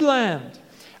a good land,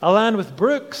 a land with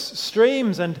brooks,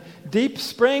 streams, and deep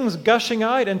springs gushing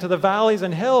out into the valleys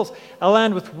and hills, a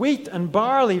land with wheat and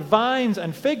barley, vines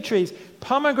and fig trees,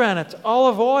 pomegranates,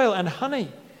 olive oil, and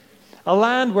honey, a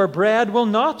land where bread will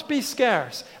not be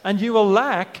scarce, and you will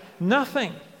lack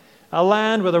nothing, a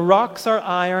land where the rocks are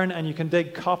iron, and you can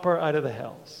dig copper out of the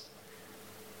hills."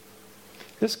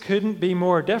 This couldn't be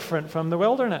more different from the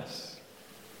wilderness.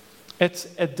 It's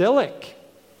idyllic.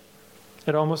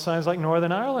 It almost sounds like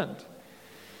Northern Ireland.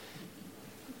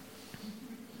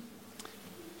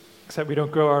 Except we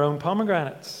don't grow our own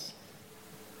pomegranates.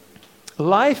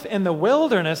 Life in the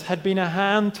wilderness had been a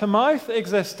hand-to-mouth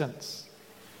existence.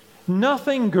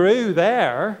 Nothing grew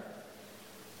there.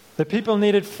 The people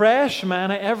needed fresh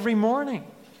manna every morning.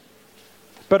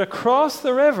 But across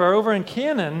the river, over in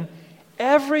Canaan,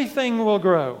 everything will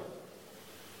grow.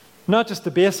 Not just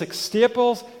the basic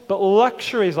staples, but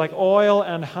luxuries like oil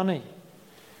and honey.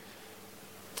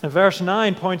 And verse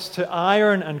 9 points to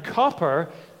iron and copper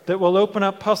that will open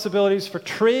up possibilities for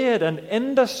trade and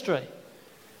industry.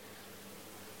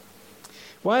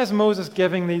 Why is Moses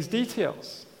giving these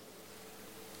details?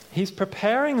 He's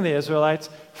preparing the Israelites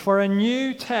for a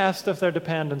new test of their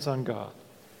dependence on God.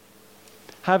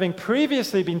 Having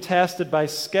previously been tested by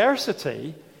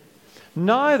scarcity,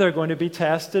 now they're going to be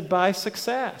tested by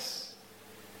success.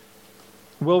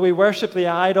 Will we worship the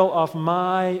idol of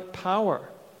my power?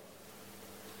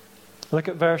 Look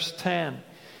at verse 10.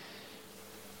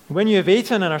 "When you have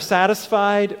eaten and are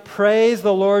satisfied, praise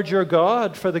the Lord your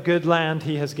God for the good land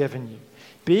he has given you.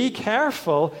 Be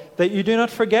careful that you do not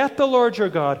forget the Lord your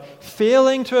God,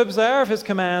 failing to observe his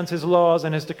commands, his laws,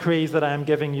 and his decrees that I am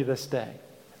giving you this day.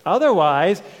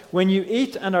 Otherwise, when you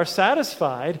eat and are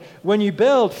satisfied, when you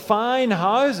build fine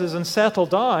houses and settle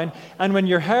down, and when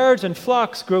your herds and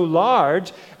flocks grow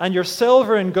large, and your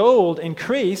silver and gold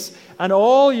increase, and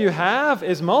all you have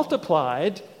is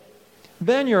multiplied,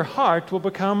 then your heart will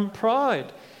become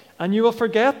proud, and you will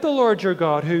forget the Lord your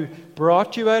God who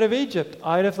brought you out of Egypt,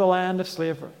 out of the land of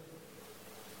slavery.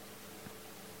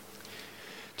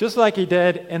 Just like he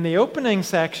did in the opening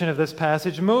section of this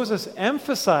passage, Moses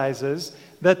emphasizes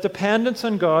that dependence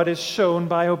on God is shown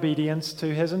by obedience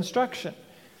to his instruction.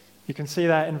 You can see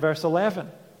that in verse 11.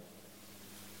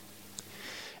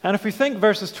 And if we think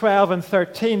verses 12 and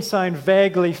 13 sound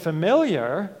vaguely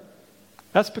familiar,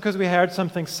 that's because we heard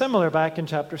something similar back in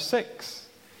chapter 6.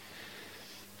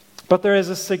 But there is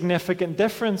a significant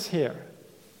difference here.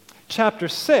 Chapter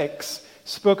 6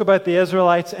 spoke about the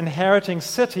Israelites inheriting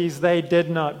cities they did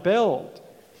not build,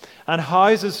 and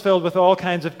houses filled with all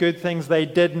kinds of good things they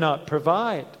did not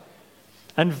provide,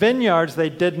 and vineyards they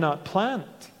did not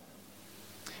plant.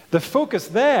 The focus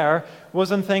there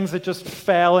was on things that just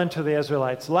fell into the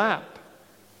Israelites' lap.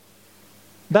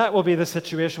 That will be the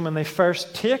situation when they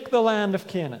first take the land of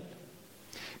Canaan.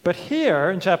 But here,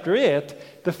 in chapter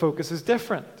 8, the focus is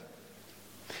different.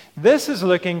 This is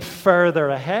looking further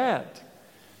ahead,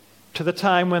 to the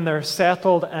time when they're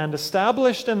settled and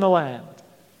established in the land.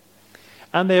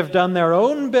 And they have done their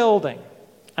own building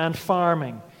and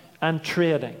farming and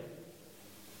trading.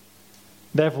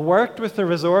 They've worked with the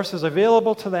resources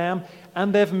available to them,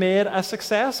 and they've made a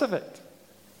success of it.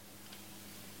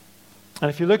 And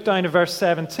if you look down to verse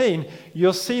 17,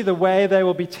 you'll see the way they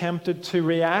will be tempted to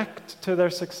react to their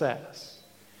success.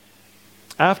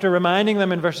 After reminding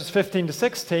them in verses 15 to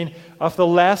 16 of the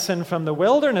lesson from the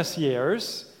wilderness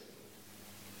years,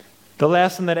 the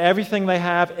lesson that everything they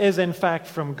have is in fact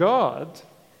from God,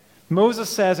 Moses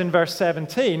says in verse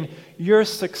 17, your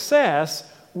success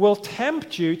will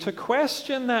tempt you to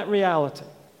question that reality.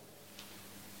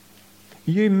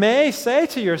 You may say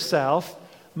to yourself,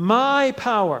 my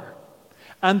power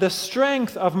and the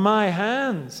strength of my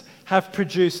hands have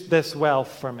produced this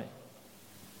wealth for me.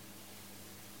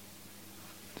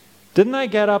 Didn't I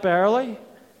get up early?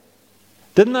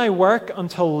 Didn't I work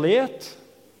until late?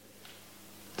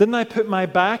 Didn't I put my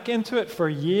back into it for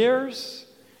years?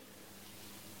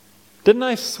 Didn't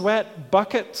I sweat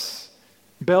buckets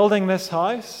building this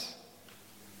house?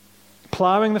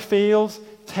 Plowing the fields,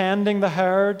 tending the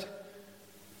herd?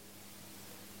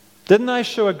 Didn't I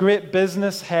show a great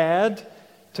business head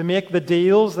to make the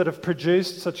deals that have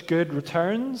produced such good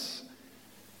returns?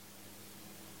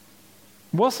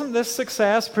 Wasn't this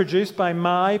success produced by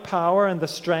my power and the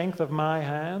strength of my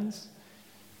hands?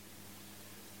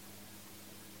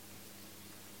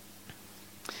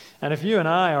 And if you and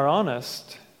I are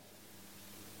honest,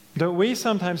 don't we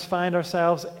sometimes find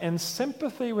ourselves in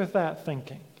sympathy with that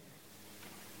thinking?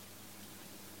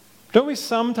 Don't we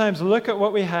sometimes look at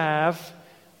what we have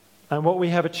and what we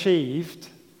have achieved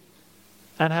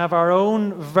and have our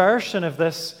own version of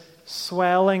this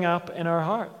swelling up in our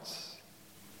hearts?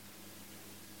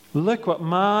 Look what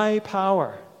my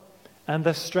power and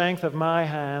the strength of my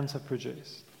hands have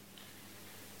produced.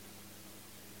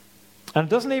 And it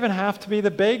doesn't even have to be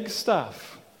the big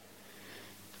stuff.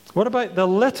 What about the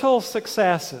little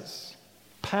successes?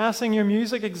 Passing your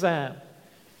music exam,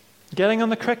 getting on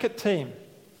the cricket team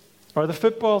or the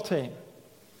football team,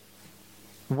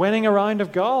 winning a round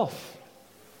of golf,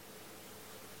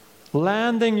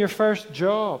 landing your first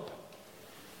job,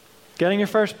 getting your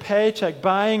first paycheck,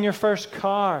 buying your first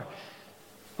car,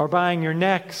 or buying your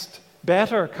next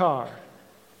better car.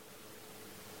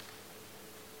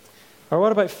 Or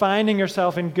what about finding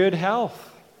yourself in good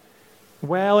health,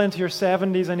 well into your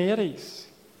 70s and 80s?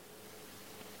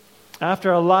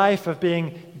 After a life of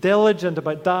being diligent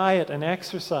about diet and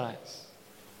exercise.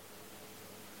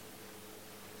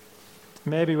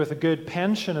 Maybe with a good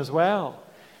pension as well.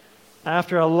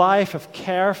 After a life of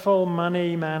careful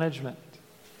money management.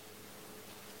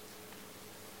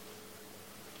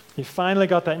 You finally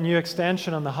got that new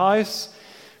extension on the house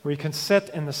where you can sit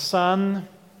in the sun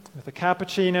with a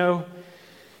cappuccino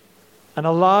and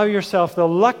allow yourself the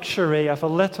luxury of a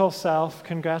little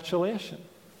self-congratulation.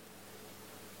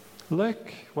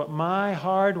 Look what my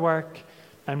hard work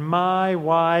and my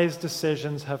wise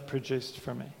decisions have produced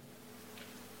for me.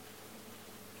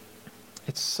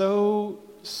 It's so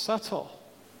subtle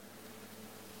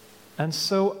and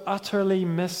so utterly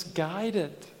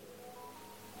misguided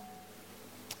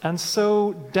and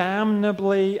so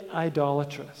damnably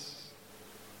idolatrous.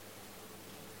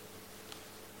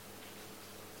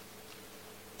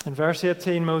 In verse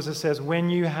 18, Moses says, when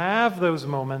you have those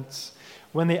moments,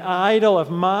 when the idol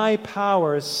of my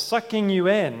power is sucking you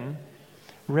in,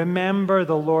 remember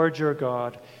the Lord your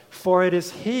God, for it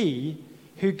is He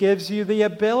who gives you the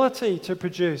ability to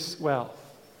produce wealth.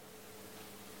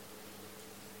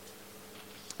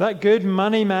 That good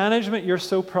money management you're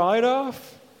so proud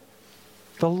of,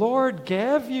 The Lord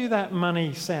gave you that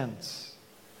money sense.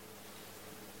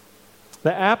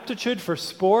 The aptitude for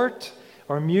sport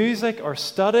or music or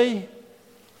study,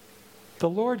 the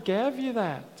Lord gave you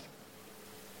that.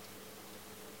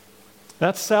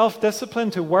 That self-discipline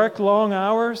to work long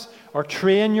hours or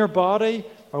train your body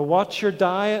or watch your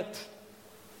diet,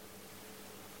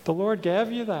 the Lord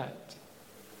gave you that.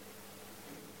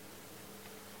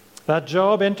 That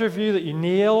job interview that you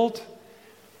nailed,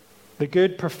 the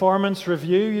good performance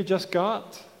review you just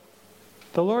got,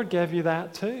 the Lord gave you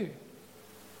that too.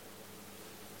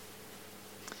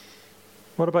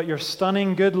 What about your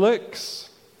stunning good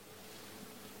looks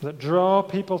that draw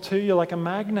people to you like a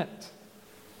magnet?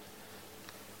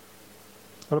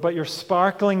 What about your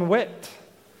sparkling wit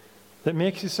that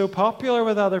makes you so popular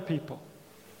with other people?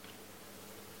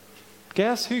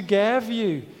 Guess who gave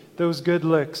you those good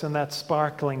looks and that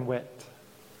sparkling wit?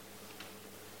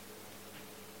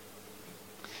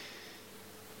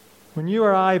 When you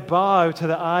or I bow to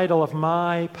the idol of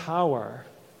my power,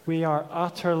 we are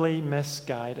utterly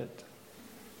misguided.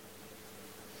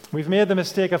 We've made the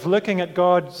mistake of looking at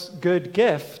God's good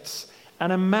gifts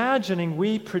and imagining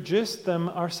we produced them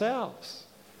ourselves.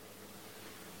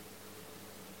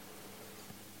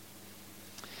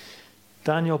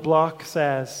 Daniel Block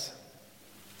says,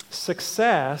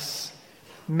 success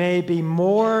may be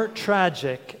more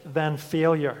tragic than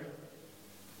failure,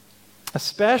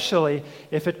 especially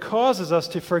if it causes us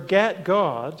to forget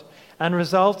God and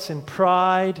results in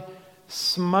pride,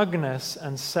 smugness,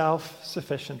 and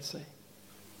self-sufficiency.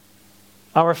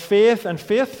 Our faith and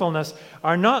faithfulness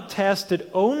are not tested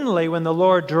only when the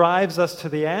Lord drives us to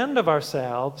the end of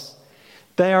ourselves.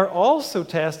 They are also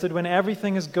tested when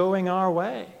everything is going our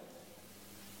way.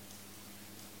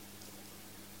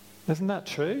 Isn't that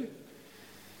true?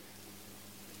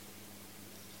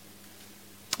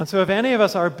 And so if any of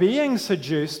us are being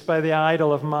seduced by the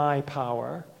idol of my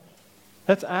power,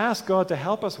 let's ask God to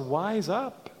help us wise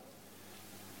up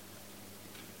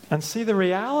and see the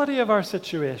reality of our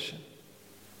situation.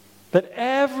 That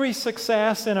every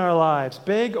success in our lives,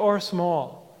 big or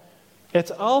small,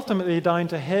 it's ultimately down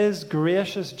to His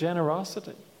gracious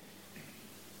generosity.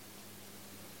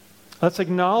 Let's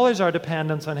acknowledge our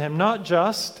dependence on Him, not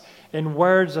just in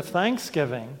words of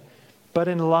thanksgiving, but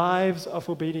in lives of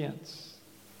obedience.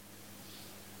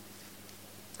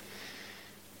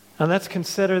 And let's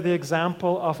consider the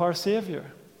example of our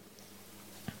Savior.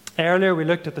 Earlier we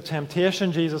looked at the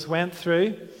temptation Jesus went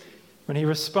through when He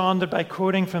responded by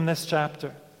quoting from this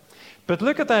chapter. But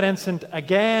look at that incident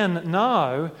again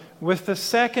now with the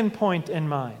second point in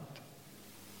mind.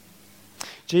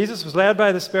 Jesus was led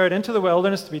by the Spirit into the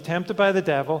wilderness to be tempted by the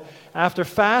devil. After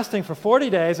fasting for 40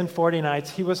 days and 40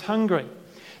 nights, He was hungry.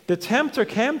 The tempter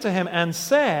came to Him and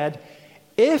said,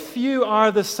 "If you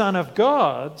are the Son of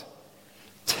God,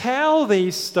 tell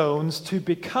these stones to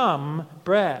become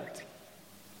bread."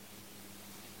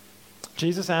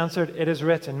 Jesus answered, "It is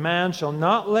written, man shall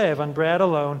not live on bread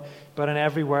alone, but on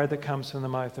every word that comes from the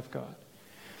mouth of God."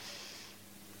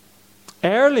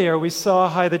 Earlier, we saw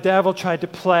how the devil tried to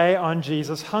play on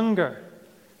Jesus' hunger,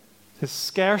 his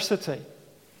scarcity,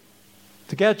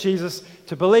 to get Jesus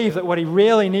to believe that what he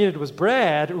really needed was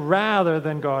bread rather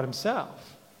than God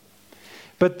Himself.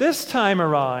 But this time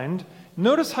around,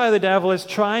 notice how the devil is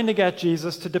trying to get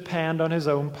Jesus to depend on his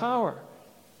own power.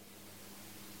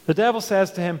 The devil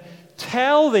says to him,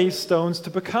 "Tell these stones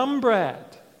to become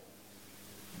bread."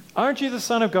 Aren't you the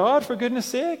Son of God, for goodness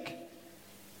sake?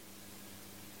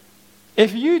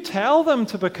 If you tell them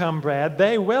to become bread,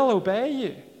 they will obey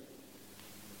you.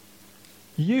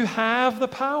 You have the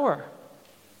power.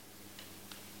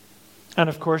 And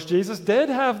of course, Jesus did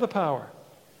have the power.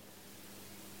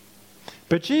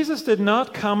 But Jesus did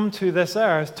not come to this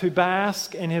earth to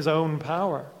bask in His own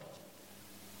power.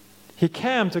 He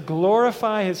came to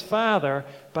glorify His Father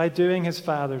by doing His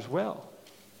Father's will.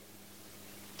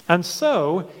 And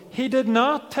so, He did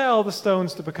not tell the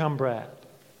stones to become bread.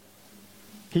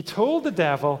 He told the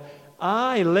devil,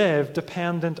 "I live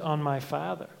dependent on my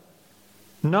Father,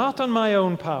 not on my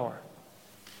own power.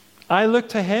 I look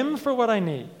to Him for what I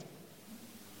need."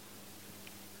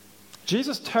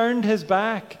 Jesus turned His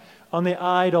back on the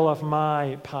idol of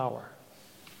my power.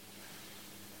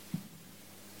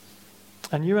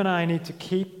 And you and I need to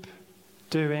keep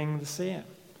doing the same.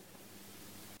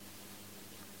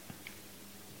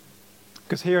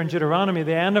 Because here in Deuteronomy,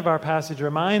 the end of our passage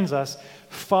reminds us,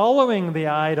 following the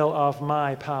idol of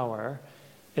my power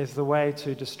is the way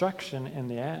to destruction in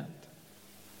the end.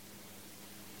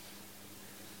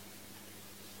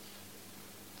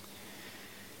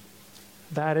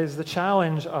 That is the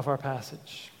challenge of our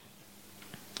passage,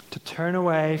 to turn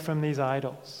away from these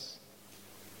idols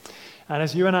And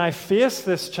as you and I face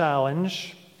this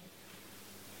challenge,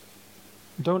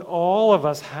 don't all of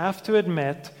us have to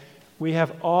admit we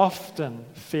have often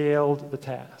failed the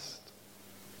test?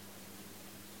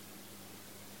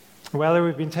 Whether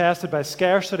we've been tested by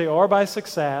scarcity or by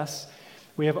success,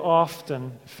 we have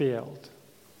often failed.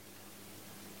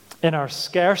 In our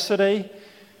scarcity,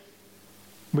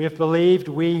 we have believed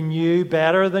we knew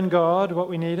better than God what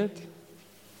we needed.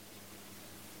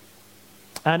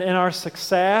 And in our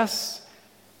success,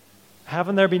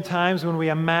 haven't there been times when we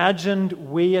imagined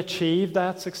we achieved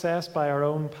that success by our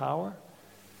own power?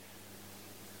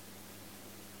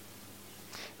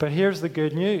 But here's the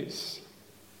good news.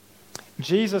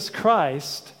 Jesus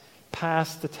Christ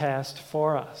passed the test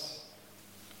for us.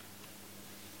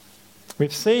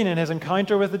 We've seen in his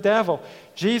encounter with the devil,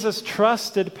 Jesus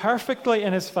trusted perfectly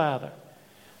in his Father.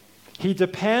 He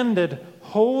depended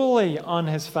wholly on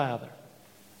his Father.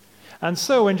 And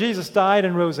so when Jesus died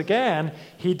and rose again,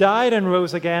 he died and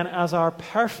rose again as our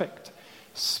perfect,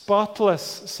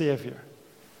 spotless Savior.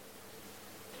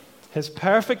 His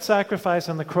perfect sacrifice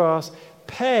on the cross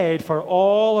paid for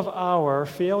all of our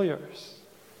failures.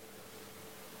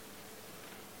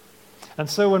 And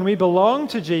so when we belong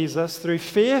to Jesus through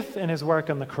faith in his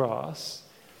work on the cross,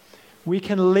 we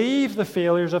can leave the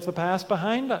failures of the past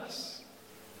behind us.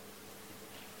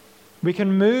 We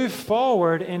can move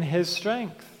forward in his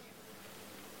strength,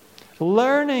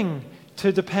 learning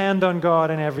to depend on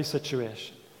God in every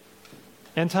situation,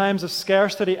 in times of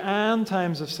scarcity and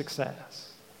times of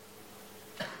success.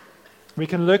 We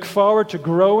can look forward to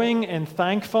growing in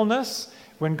thankfulness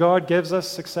when God gives us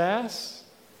success.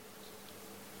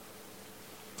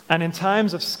 And in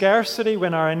times of scarcity,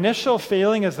 when our initial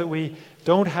feeling is that we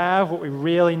don't have what we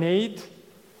really need,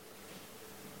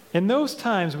 in those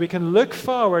times we can look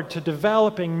forward to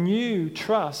developing new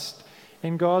trust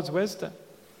in God's wisdom.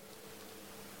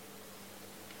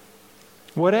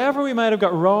 Whatever we might have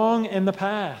got wrong in the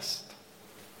past,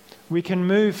 we can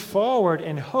move forward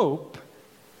in hope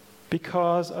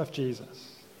because of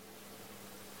Jesus.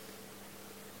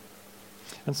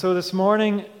 And so this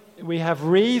morning, we have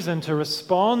reason to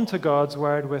respond to God's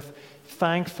word with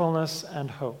thankfulness and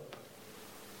hope.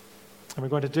 And we're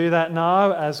going to do that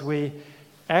now as we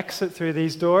exit through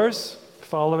these doors,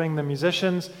 following the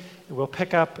musicians. We'll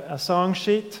pick up a song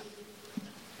sheet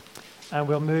and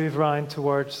we'll move round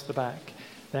towards the back.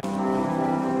 Then